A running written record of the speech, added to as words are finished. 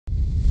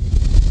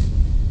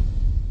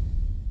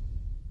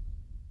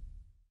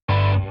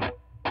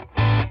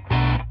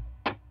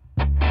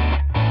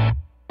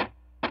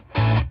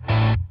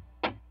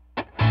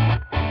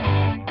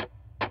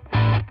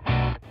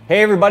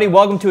Hey everybody,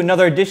 welcome to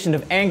another edition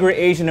of Angry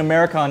Asian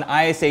America on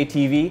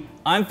ISAtv.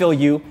 I'm Phil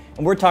Yu,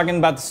 and we're talking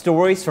about the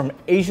stories from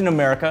Asian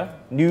America,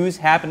 news,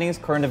 happenings,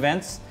 current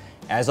events.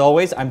 As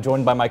always, I'm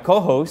joined by my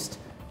co-host,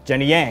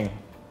 Jenny Yang.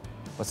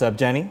 What's up,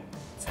 Jenny?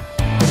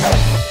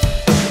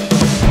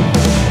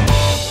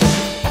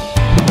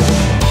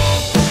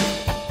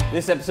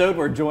 This episode,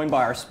 we're joined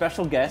by our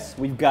special guests.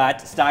 We've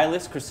got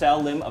stylist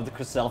Chriselle Lim of the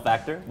Chriselle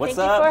Factor. What's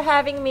up? Thank you for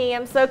having me.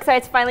 I'm so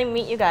excited to finally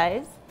meet you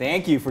guys.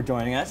 Thank you for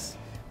joining us.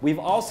 We've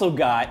also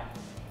got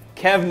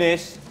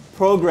Kevnish,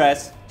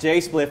 Progress,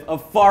 J-Spliff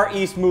of Far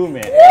East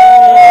Movement. What's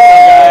up,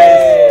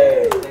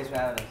 guys? Thanks for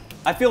having us.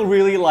 I feel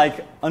really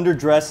like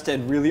underdressed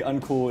and really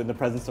uncool in the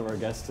presence of our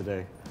guests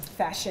today.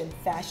 Fashion,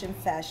 fashion,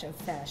 fashion,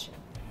 fashion.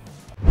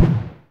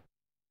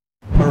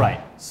 All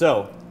right,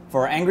 so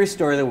for our angry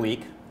story of the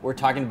week, we're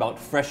talking about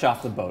Fresh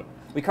Off the Boat.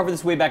 We covered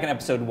this way back in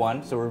episode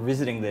 1, so we're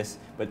revisiting this,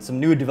 but some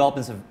new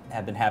developments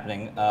have been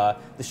happening. The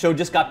show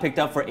just got picked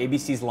up for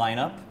ABC's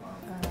lineup.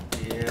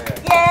 Yay!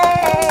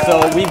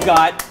 So we've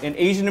got an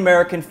Asian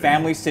American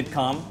family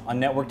sitcom on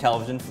network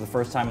television for the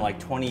first time in like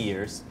 20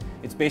 years.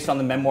 It's based on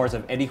the memoirs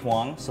of Eddie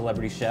Huang,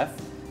 celebrity chef,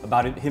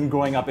 about him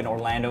growing up in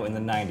Orlando in the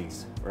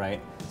 90s,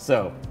 right?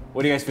 So,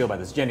 what do you guys feel about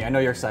this? Jenny, I know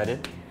you're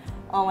excited.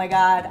 Oh my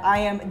God, I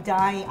am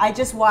dying. I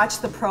just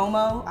watched the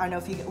promo. I don't know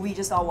if we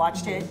just all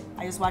watched it.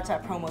 I just watched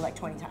that promo like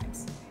 20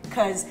 times.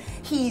 Because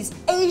he's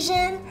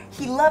Asian,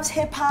 he loves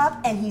hip hop,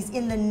 and he's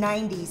in the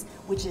 90s,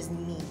 which is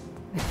me.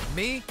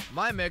 Me?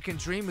 My American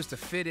dream was to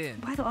fit in.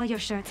 Why do all your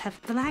shirts have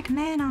black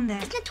men on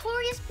them? It's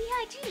Notorious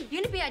B.I.G. You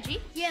into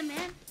B.I.G.? Yeah,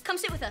 man. Come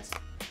sit with us.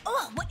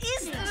 Oh, what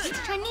is this?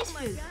 It's Chinese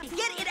food.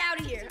 Get it out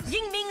of here.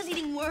 Ying Ming's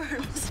eating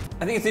worms.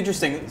 I think it's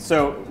interesting.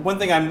 So one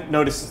thing I've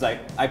noticed is like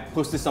I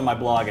post this on my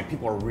blog and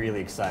people are really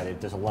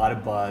excited. There's a lot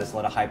of buzz, a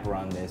lot of hype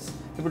around this.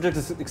 People are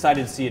just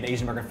excited to see an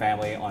Asian American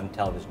family on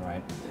television,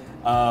 right?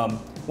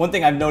 One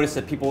thing I've noticed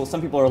that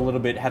some people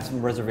are have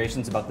some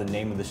reservations about the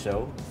name of the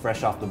show,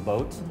 Fresh Off the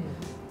Boat.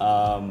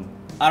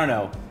 I don't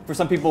know. For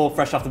some people,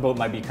 Fresh Off the Boat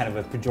might be kind of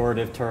a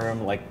pejorative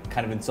term, like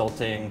kind of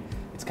insulting.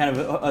 It's kind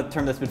of a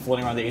term that's been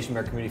floating around the Asian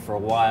American community for a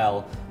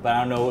while, but I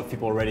don't know if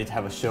people are ready to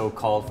have a show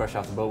called Fresh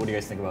Off the Boat. What do you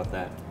guys think about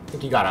that? I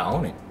think you gotta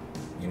own it,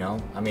 you know?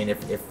 I mean,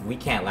 if we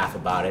can't laugh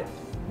about it,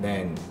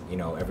 then, you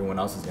know, everyone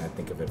else is gonna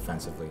think of it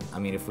offensively. I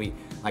mean,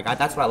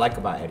 that's what I like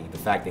about Eddie, the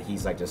fact that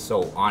he's like just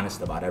so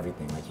honest about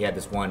everything. Like he had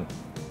this one,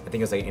 I think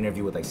it was like an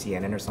interview with like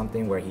CNN or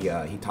something, where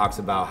he talks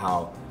about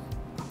how,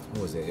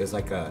 what was it? It was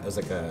like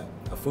a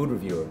food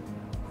reviewer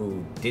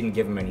who didn't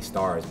give him any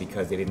stars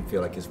because they didn't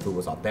feel like his food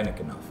was authentic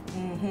enough.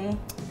 Mm-hmm.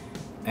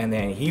 And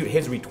then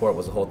his retort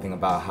was the whole thing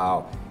about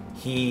how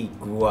he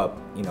grew up,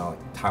 you know,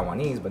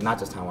 Taiwanese, but not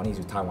just Taiwanese,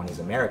 he was Taiwanese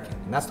American.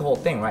 And that's the whole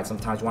thing, right?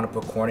 Sometimes you want to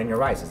put corn in your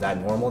rice. Is that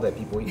normal that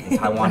people eat in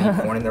Taiwan eat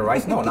corn in their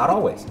rice? No, not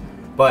always.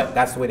 But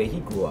that's the way that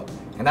he grew up.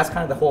 And that's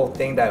kind of the whole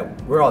thing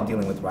that we're all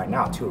dealing with right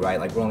now too, right?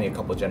 Like we're only a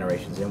couple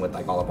generations in with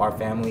like all of our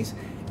families,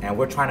 and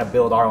we're trying to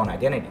build our own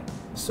identity.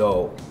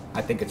 So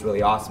I think it's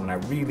really awesome, and I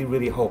really,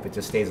 really hope it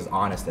just stays as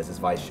honest as this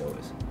Vice show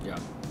is. Yeah.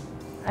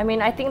 I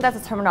mean, I think that's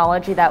a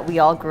terminology that we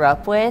all grew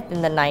up with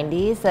in the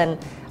 90s, and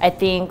I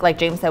think, like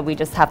James said, we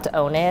just have to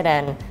own it,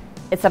 and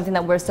it's something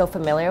that we're so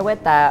familiar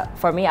with that,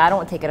 for me, I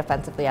don't take it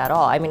offensively at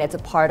all. I mean, it's a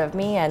part of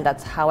me, and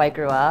that's how I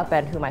grew up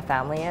and who my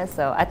family is,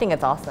 so I think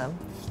it's awesome.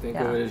 Think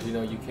of it as, you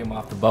know, you came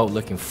off the boat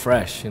looking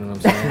fresh, you know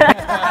what I'm saying?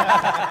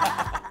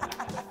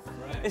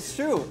 It's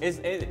true.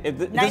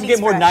 It doesn't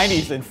get more fresh.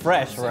 90s than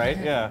fresh, right?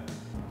 Yeah.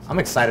 I'm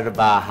excited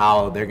about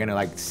how they're gonna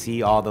like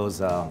see all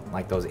those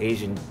like those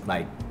Asian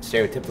like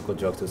stereotypical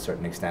jokes to a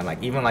certain extent.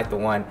 Like even like the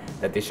one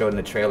that they showed in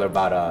the trailer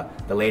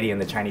about the lady in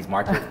the Chinese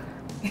market.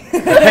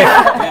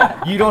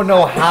 You don't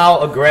know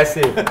how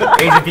aggressive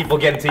Asian people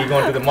get until you go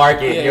into the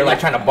market. And you're like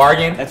trying to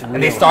bargain,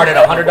 and they start at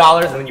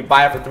 $100 and then you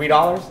buy it for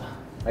 $3.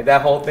 Like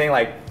that whole thing.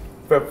 Like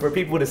for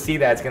people to see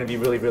that, it's gonna be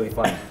really, really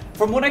fun.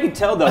 From what I can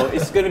tell though,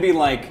 it's gonna be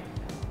like,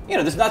 you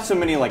know, there's not so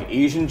many like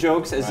Asian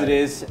jokes as it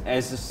is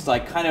as just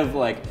like kind of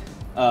like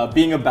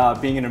being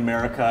in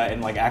America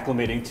and like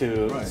acclimating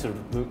to sort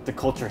of the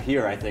culture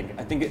here. I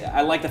think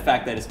I like the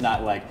fact that it's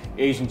not like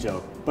Asian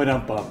joke, but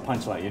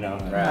punchline, you know.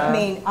 Right. I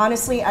mean,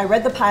 honestly, I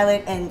read the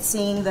pilot and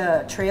seeing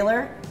the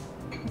trailer,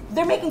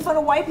 they're making fun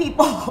of white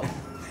people.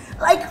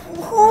 Like,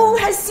 who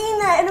has seen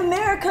that in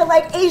America?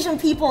 Like Asian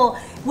people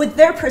with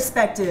their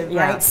perspective,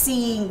 right?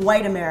 Seeing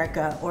white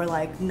America or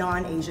like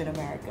non-Asian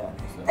America.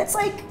 It's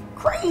like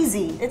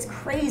crazy. It's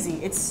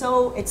crazy. It's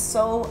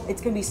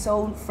gonna be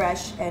so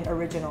fresh and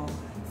original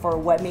for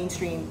what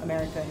mainstream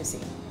America has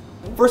seen.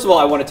 First of all,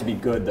 I want it to be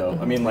good though.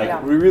 I mean,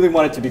 like we really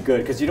want it to be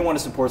good because you don't want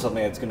to support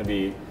something that's gonna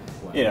be,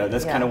 you know,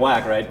 that's kind of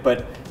whack, right?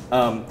 But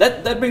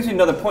that brings me to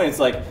another point. It's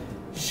like,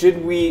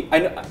 should we?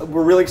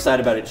 We're really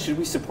excited about it. Should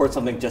we support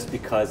something just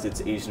because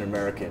it's Asian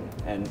American?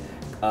 And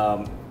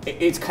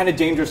it's kind of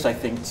dangerous, I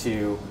think,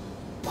 to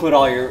put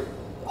all your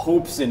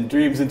hopes and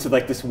dreams into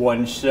like this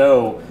one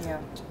show. Yeah.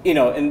 You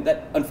know, and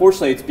that,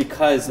 unfortunately, it's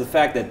because the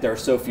fact that there are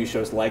so few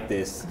shows like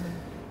this.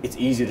 it's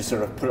easy to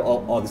sort of put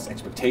all these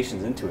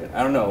expectations into it.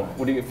 I don't know.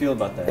 What do you feel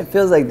about that? It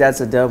feels like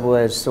that's a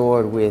double-edged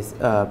sword with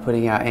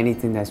putting out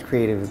anything that's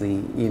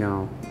creatively, you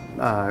know,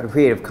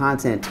 creative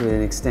content to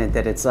an extent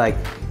that it's like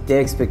the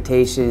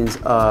expectations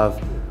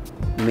of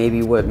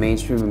maybe what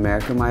mainstream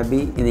America might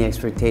be and the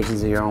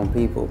expectations of your own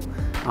people.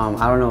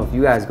 I don't know if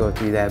you guys go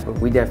through that, but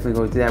we definitely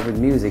go through that with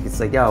music. It's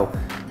like, yo,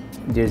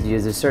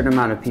 there's a certain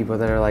amount of people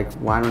that are like,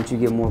 why don't you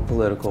get more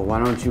political?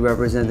 Why don't you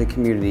represent the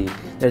community?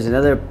 There's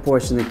another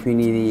portion of the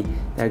community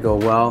that go,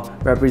 well,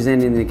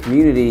 representing the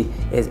community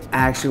is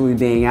actually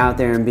being out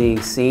there and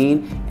being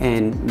seen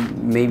and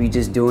maybe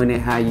just doing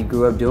it how you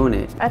grew up doing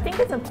it. I think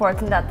it's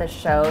important that the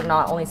show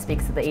not only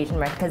speaks to the Asian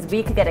American, because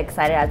we could get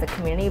excited as a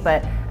community,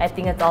 but I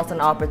think it's also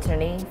an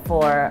opportunity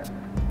for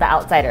the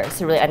outsiders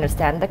to really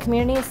understand the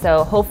community.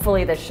 So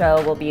hopefully the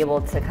show will be able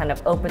to kind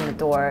of open the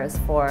doors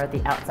for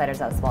the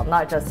outsiders as well,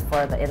 not just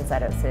for the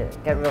insiders to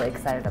get really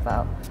excited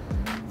about.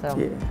 So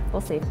yeah,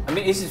 we'll see. I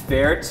mean, is it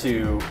fair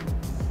to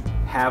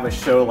have a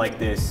show like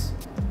this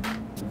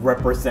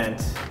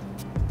represent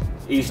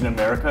Asian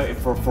America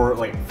for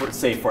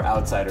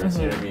outsiders?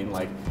 You know what I mean?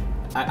 Like,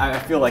 I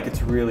feel like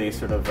it's really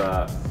sort of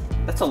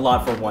that's a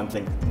lot for one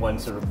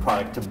sort of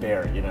product to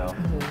bear, you know.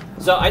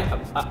 So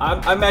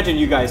I imagine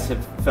you guys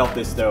have felt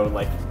this though,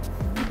 like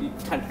you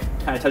kind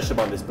of touched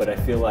upon this, but I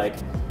feel like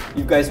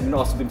you guys have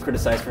also been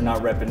criticized for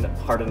not repping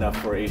hard enough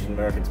for Asian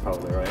Americans,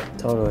 probably, right?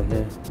 Totally,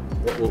 yeah.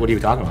 What are you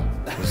talking about?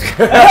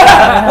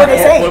 What are you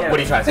saying? What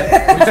are you trying to say?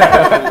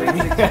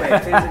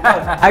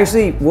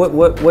 Actually,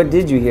 what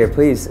did you hear?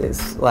 Please,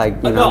 it's like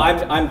you know. No,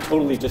 I'm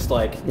totally just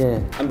like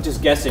I'm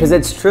just guessing because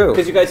it's true.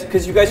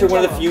 Because you guys are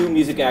one of the few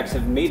music acts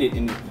that have made it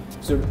in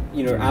sort of,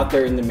 you know, out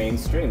there in the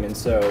mainstream, and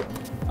so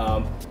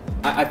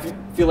I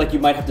feel like you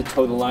might have to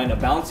toe the line of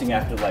balancing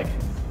after, like,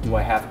 do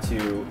I have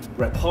to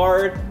rep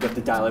hard? Do I have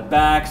to dial it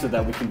back so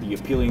that we can be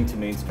appealing to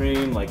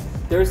mainstream? Like,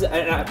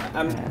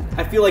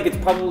 I feel like it's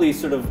probably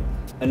sort of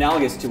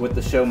analogous to what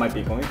the show might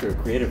be going through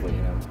creatively,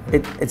 you know?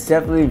 It's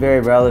definitely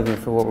very relevant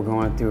for what we're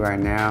going through right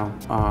now.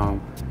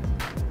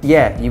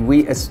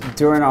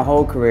 During our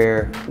whole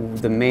career,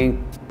 the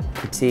main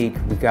critique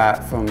we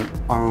got from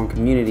our own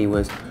community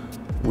was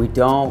we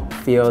don't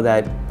feel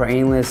that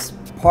brainless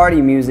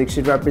party music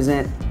should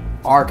represent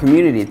our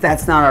community.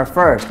 That's not our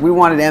first. We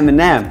wanted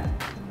Eminem.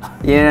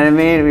 You know what I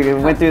mean? We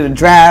went through the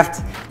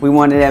draft. We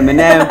wanted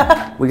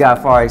Eminem. We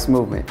got Far East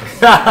Movement.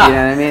 You know what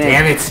I mean?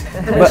 Damn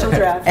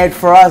it! And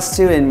for us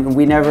too, and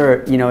we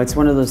never, you know, it's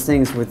one of those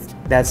things with,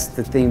 that's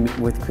the thing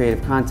with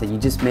creative content. You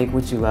just make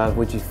what you love,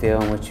 what you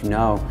feel, and what you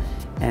know.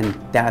 And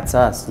that's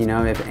us, you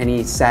know? If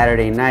any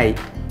Saturday night,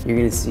 you're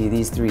gonna see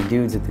these three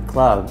dudes at the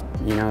club.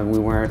 You know, we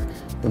weren't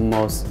the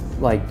most,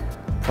 like,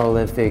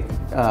 prolific,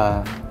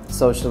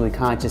 socially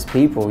conscious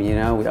people, you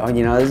know.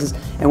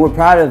 And we're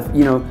proud of,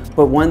 you know,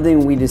 but one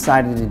thing we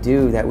decided to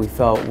do that we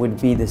felt would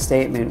be the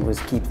statement was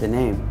keep the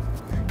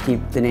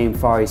name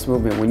Far East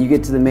Movement. When you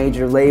get to the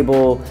major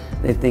label,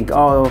 they think,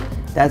 oh,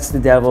 that's the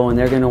devil, and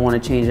they're gonna want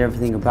to change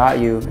everything about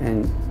you.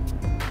 And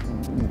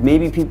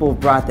maybe people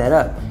brought that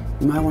up.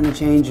 You might want to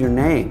change your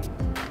name.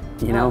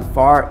 You know,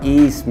 Far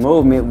East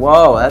Movement,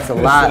 whoa, that's a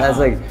lot, that's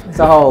like, it's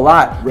a whole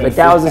lot. But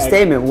that was a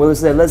statement. Well,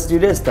 let's do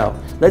this though.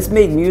 Let's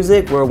make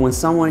music where when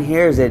someone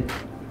hears it,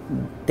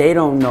 they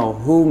don't know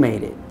who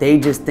made it. They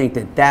just think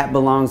that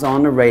belongs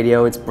on the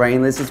radio, it's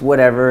brainless, it's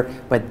whatever,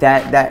 but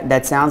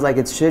that sounds like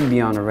it should be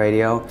on the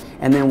radio.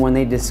 And then when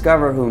they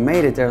discover who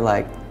made it, they're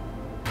like,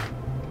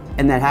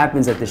 and that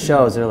happens at the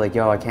shows, they're like,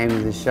 yo, I came to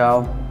the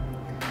show,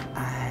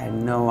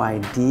 no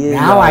idea.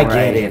 Now I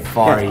get it,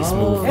 Far East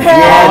Movement.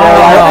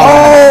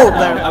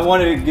 I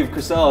wanted to give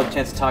Chriselle a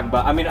chance to talk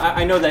about, I mean,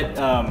 I know that,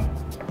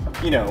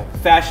 you know,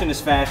 fashion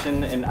is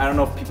fashion, and I don't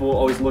know if people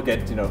always look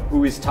at, you know,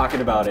 who is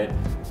talking about it,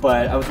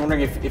 but I was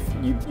wondering if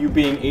you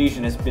being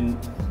Asian has been,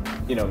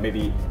 you know,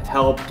 maybe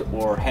helped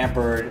or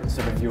hampered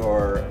sort of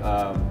your,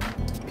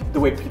 the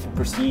way people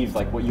perceive,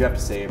 like, what you have to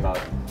say about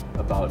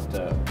you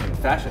know,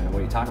 fashion and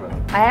what you talk about.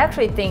 I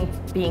actually think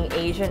being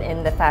Asian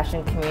in the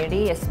fashion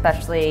community,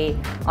 especially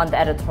on the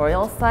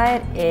editorial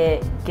side,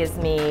 it gives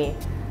me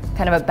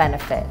kind of a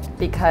benefit,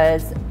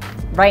 because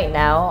right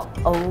now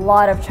a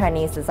lot of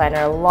Chinese designers,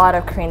 a lot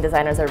of Korean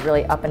designers are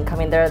really up and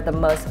coming. They're the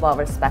most well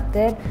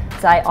respected.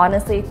 So I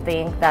honestly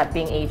think that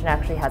being Asian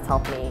actually has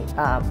helped me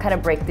kind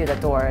of break through the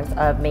doors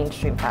of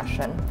mainstream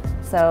fashion.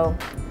 So,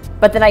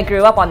 but then I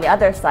grew up on the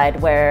other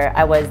side where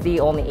I was the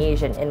only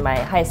Asian in my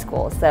high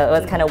school. So it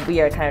was kind of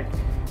weird, kind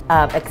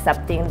of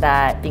accepting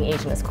that being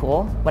Asian is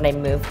cool when I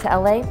moved to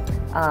LA.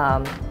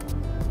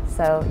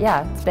 So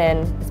yeah, it's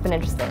been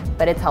interesting,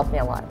 but it's helped me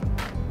a lot.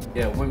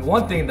 Yeah,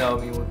 one thing though,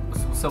 I mean,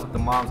 what's up with the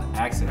mom's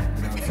accent?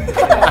 You know what I'm saying?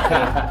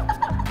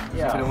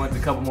 She could have went to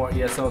a couple more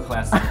ESL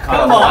classes.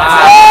 Come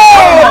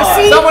on!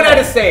 See? Someone had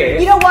to say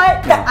it. You know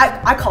what?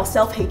 I call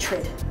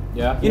self-hatred.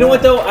 Yeah. You know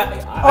what though?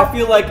 I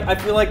feel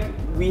like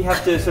we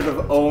have to sort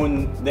of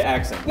own the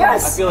accent.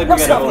 Yes. I feel like no we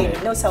gotta own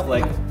it. No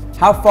self-hate.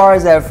 How far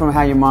is that from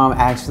how your mom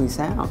actually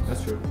sounds?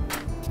 That's true.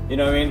 You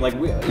know what I mean? Like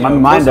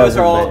mine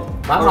doesn't.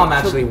 My mom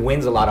actually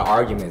wins a lot of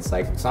arguments.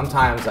 Like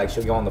sometimes, like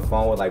she'll go on the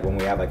phone with like when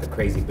we have like a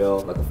crazy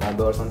bill, like a phone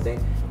bill or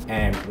something.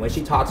 And when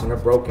she talks in her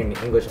broken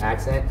English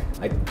accent,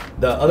 like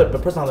the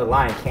person on the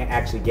line can't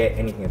actually get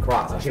anything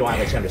across. Like she don't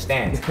actually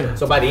understand.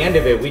 So by the end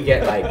of it, we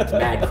get like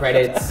mad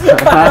credits. She's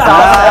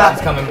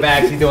coming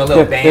back. She's doing a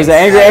little dance. There's an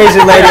angry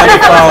Asian lady on the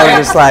phone,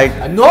 just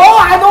like, no,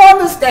 I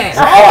don't understand.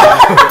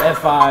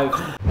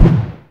 F5.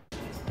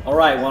 All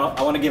right, well,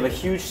 I want to give a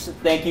huge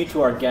thank you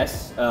to our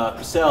guests,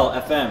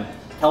 Chriselle, FM.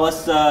 Tell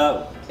us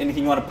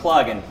anything you want to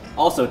plug, and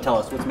also tell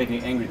us what's making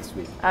you angry this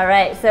week. All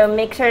right, so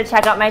make sure to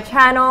check out my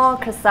channel,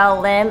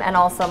 Chriselle Lim, and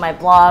also my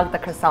blog,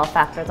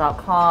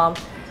 thechrysellefactor.com.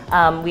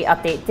 We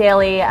update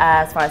daily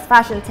as far as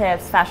fashion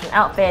tips, fashion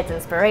outfits,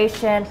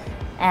 inspiration,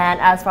 and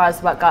as far as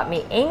what got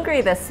me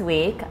angry this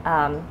week,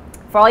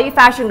 for all you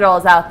fashion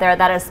girls out there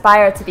that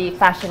aspire to be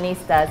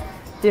fashionistas,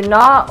 do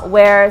not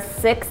wear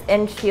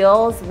 6-inch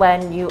heels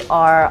when you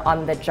are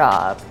on the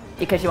job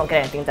because you won't get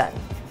anything done.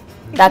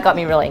 That got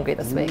me really angry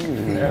this week.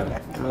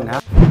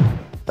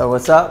 So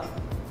what's up?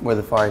 We're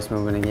the Far East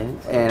Movement again,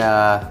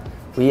 and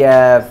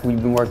we've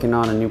been working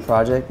on a new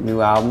project, new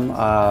album.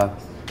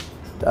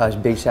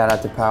 Big shout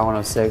out to Power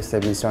 106.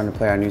 They've been starting to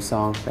play our new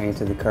song, Bang It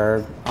to the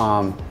Curb.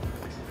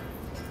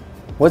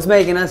 What's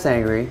making us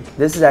angry?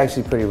 This is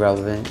actually pretty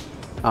relevant.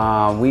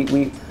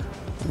 We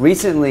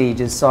recently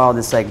just saw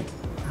this like,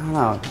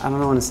 I don't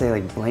want to say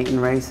like blatant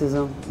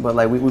racism, but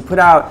like we put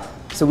out,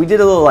 so we did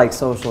a little like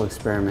social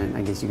experiment,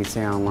 I guess you could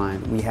say,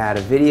 online. We had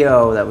a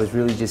video that was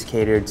really just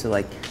catered to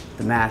like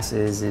the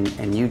masses and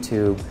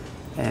YouTube,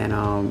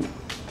 and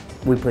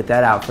we put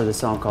that out for the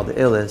song called The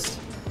Illest.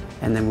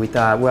 And then we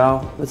thought,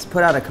 well, let's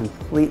put out a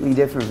completely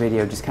different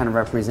video, just kind of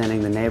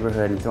representing the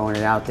neighborhood and throwing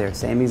it out there.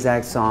 Same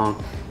exact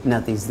song,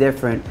 nothing's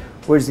different.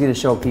 We're just gonna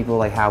show people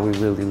like how we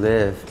really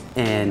live.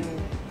 And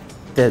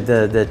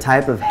the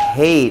type of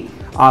hate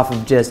off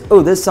of just,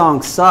 oh, this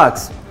song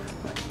sucks,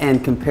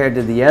 and compared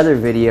to the other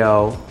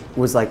video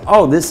was like,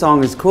 oh, this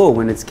song is cool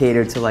when it's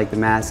catered to like the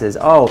masses.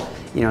 Oh,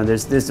 you know,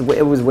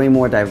 it was way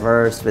more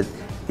diverse, but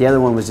the other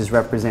one was just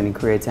representing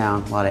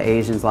Koreatown. A lot of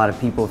Asians, a lot of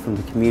people from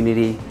the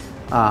community,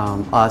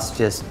 us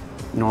just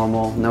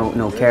normal,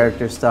 no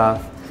character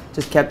stuff,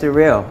 just kept it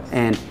real.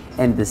 And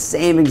the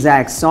same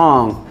exact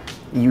song,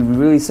 you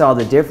really saw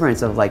the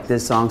difference of like,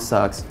 this song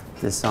sucks,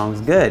 this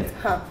song's good.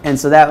 And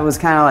so that was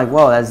kind of like,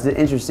 whoa, that's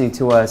interesting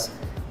to us.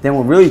 Then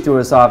what really threw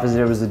us off is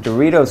there was a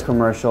Doritos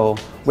commercial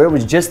where it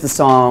was just the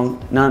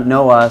song,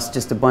 no us,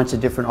 just a bunch of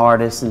different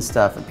artists and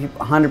stuff. And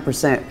people,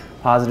 100%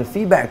 positive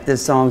feedback,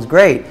 this song's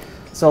great.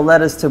 So it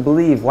led us to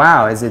believe,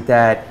 wow, is it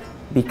that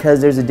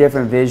because there's a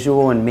different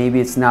visual and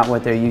maybe it's not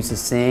what they're used to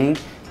seeing,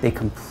 they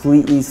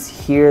completely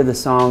hear the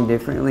song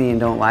differently and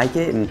don't like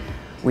it? And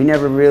we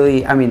never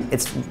really, I mean,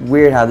 it's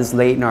weird how this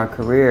late in our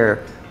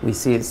career, we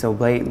see it so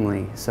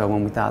blatantly. So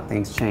when we thought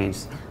things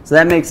changed. So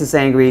that makes us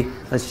angry,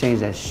 let's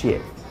change that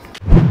shit.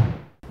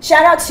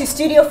 Shout out to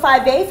Studio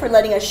 5A for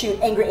letting us shoot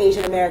Angry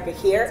Asian America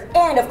here.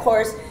 And of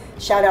course,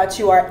 shout out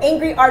to our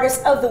Angry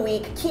Artist of the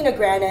Week, Kina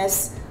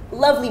Granis.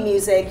 Lovely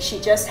music. She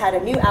just had a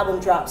new album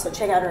drop, so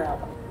check out her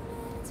album.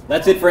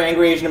 That's it for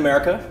Angry Asian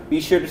America. Be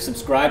sure to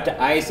subscribe to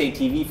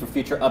ISAtv for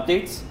future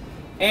updates.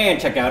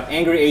 And check out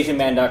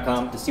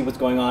angryasianman.com to see what's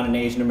going on in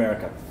Asian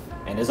America.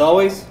 And as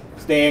always,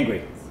 stay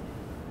angry.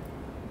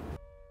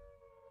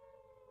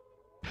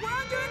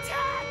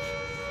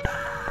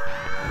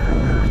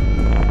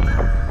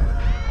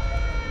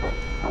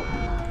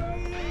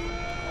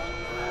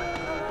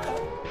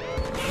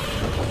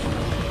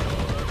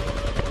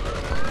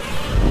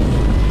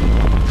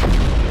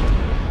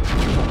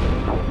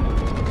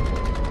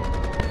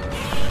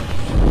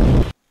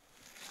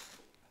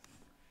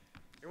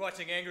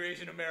 Watching Angry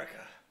Asian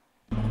America.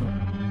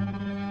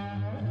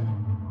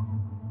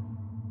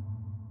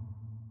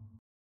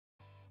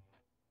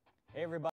 Hey everybody.